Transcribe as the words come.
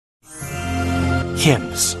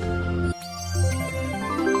hymns.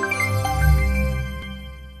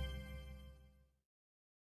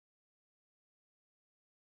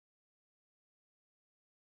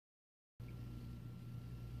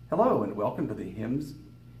 Hello and welcome to the hymns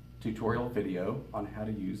tutorial video on how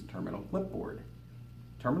to use Terminal Clipboard.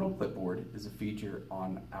 Terminal Clipboard is a feature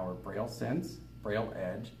on our Braille Sense, Braille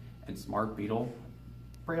Edge, and Smart Beetle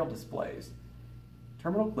Braille displays.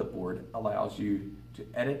 Terminal Clipboard allows you to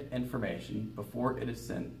edit information before it is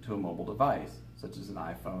sent to a mobile device, such as an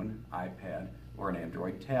iPhone, iPad, or an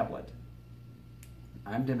Android tablet.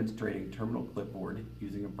 I'm demonstrating Terminal Clipboard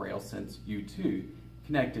using a Braille Sense U2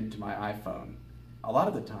 connected to my iPhone. A lot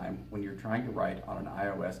of the time, when you're trying to write on an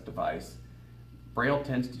iOS device, Braille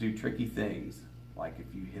tends to do tricky things, like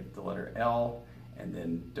if you hit the letter L and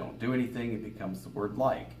then don't do anything, it becomes the word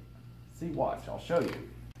like. See, watch, I'll show you.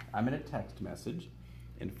 I'm in a text message,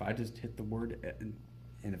 and if I just hit the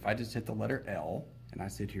letter L, and I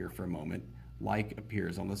sit here for a moment, like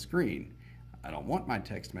appears on the screen. I don't want my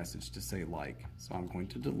text message to say like, so I'm going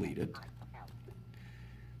to delete it.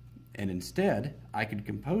 And instead, I could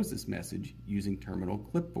compose this message using Terminal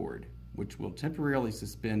Clipboard, which will temporarily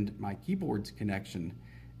suspend my keyboard's connection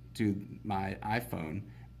to my iPhone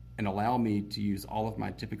and allow me to use all of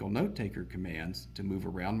my typical note-taker commands to move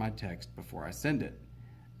around my text before I send it.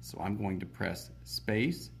 So I'm going to press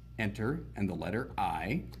space, enter, and the letter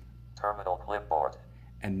I. Terminal Clipboard.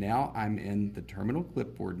 And now I'm in the Terminal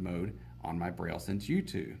Clipboard mode on my Braille Sense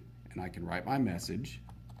U2. And I can write my message.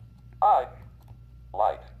 I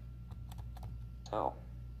like to.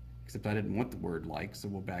 Except I didn't want the word like, so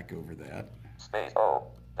we'll back over that. Space, oh,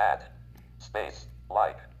 that, space,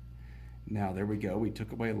 like. Now there we go, we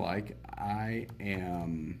took away like. I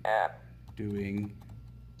am doing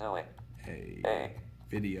a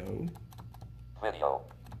video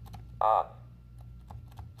on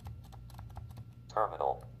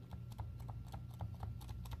Terminal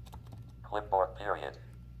Clipboard, period.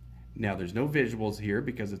 Now there's no visuals here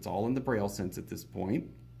because it's all in the Braille Sense at this point.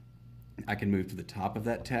 I can move to the top of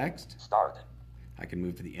that text. Start. I can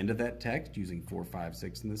move to the end of that text using 4, 5,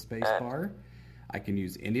 6 in the space bar. I can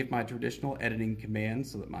use any of my traditional editing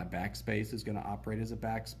commands so that my backspace is going to operate as a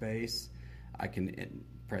backspace. I can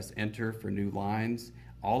press enter for new lines,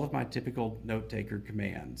 all of my typical note-taker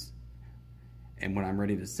commands. And when I'm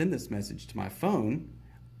ready to send this message to my phone,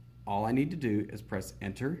 all I need to do is press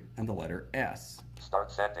enter and the letter S.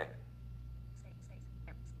 Start sending.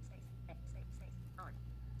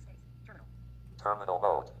 Terminal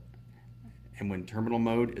mode. And when terminal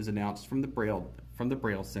mode is announced from the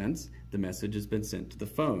Braille Sense, the message has been sent to the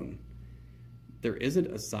phone. There isn't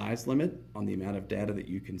a size limit on the amount of data that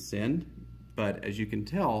you can send, but as you can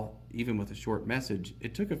tell, even with a short message,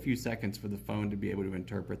 it took a few seconds for the phone to be able to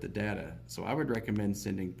interpret the data. So I would recommend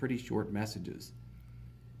sending pretty short messages.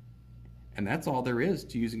 And that's all there is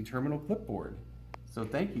to using Terminal Clipboard. So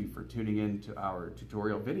thank you for tuning in to our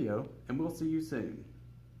tutorial video, and we'll see you soon.